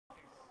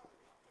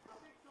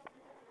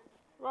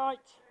Right.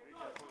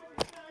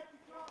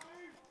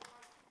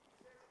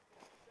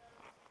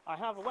 I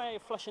have a way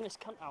of flushing this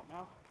cunt out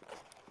now.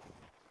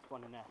 There's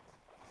one in there.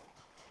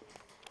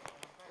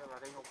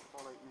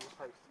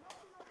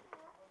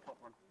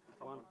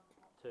 One,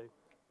 two,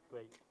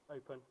 three.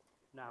 Open.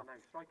 Now. No,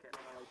 strike it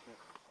and then I'll open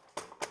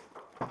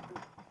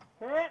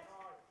it. Hit!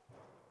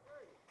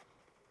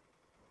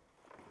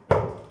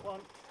 1,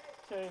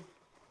 2,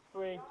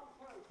 3,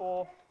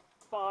 4,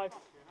 5,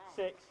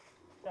 6,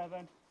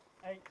 7,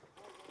 8,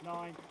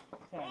 9,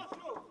 10.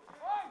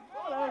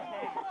 Hello.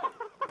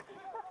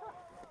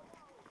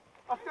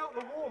 I felt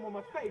the warm on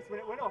my face when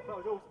it went off. That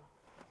was awesome.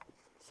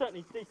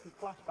 Certainly decent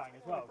flashbang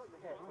as well.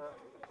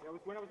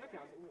 When I was looking,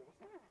 I was like, what's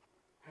that?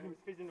 And it was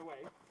fizzing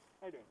away.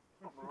 How you doing?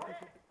 I'm alright.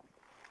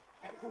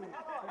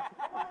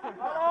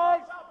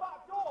 Alright!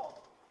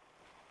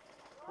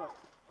 What?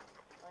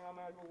 Hang on,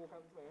 man, I'll walk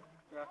out this way.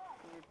 Yeah.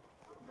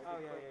 Oh,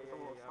 yeah.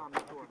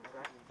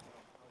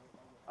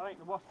 I think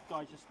the wasp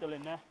guys are still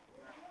in there.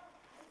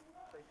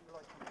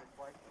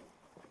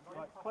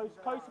 Right,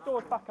 close the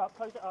doors back up,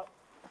 close it up.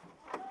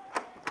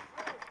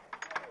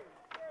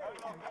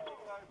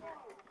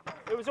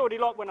 It was already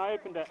locked when I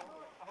opened it.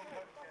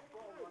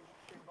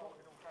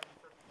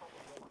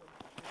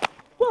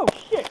 Whoa,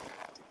 shit!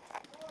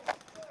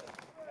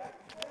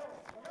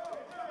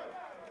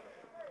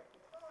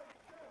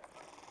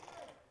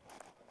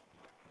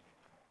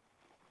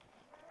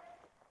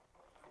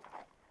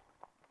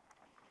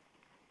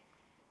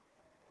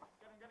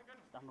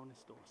 Stand on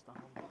this door, stand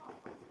on this door.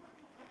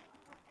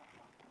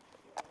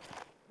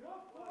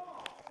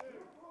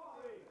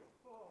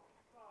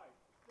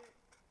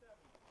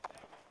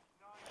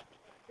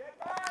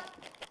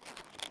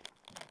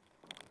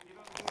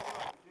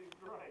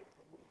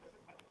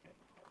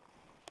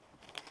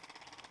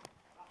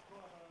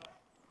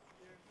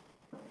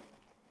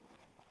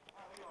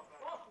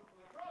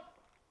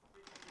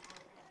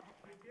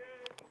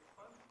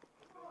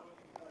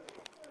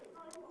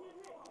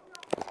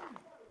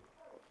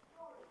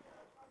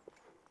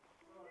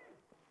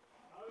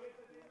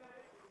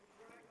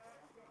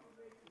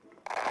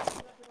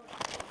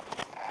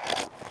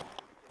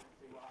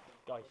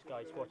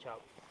 Guys, watch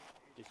out.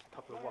 There's a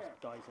couple of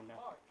wasp guys in there.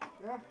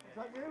 Yeah, is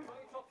that you?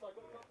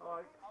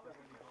 Alright.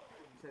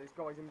 So there's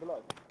guys in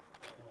below?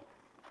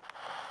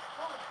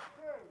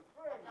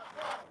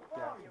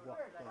 Yeah,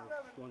 wasp guys.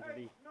 Ones with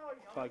the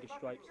tiger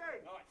stripes.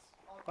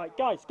 Right,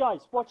 guys,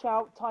 watch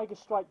out. Tiger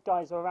stripe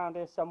guys are around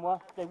here somewhere.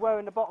 They were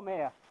in the bottom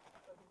here.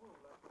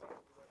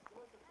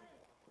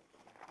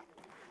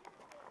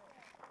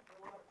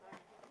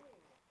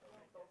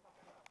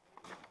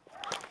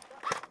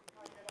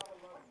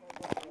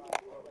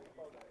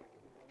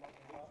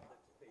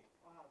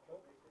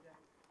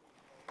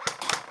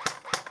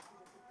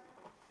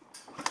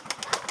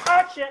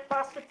 Oh shit,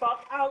 bastard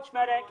fuck. Ouch,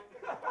 medic.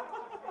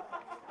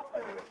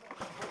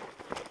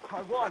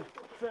 1,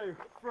 2,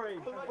 3,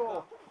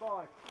 4,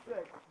 5,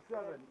 6,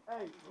 7,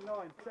 8,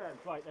 9, 10.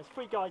 Right, there's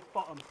 3 guys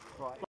bottom. Right.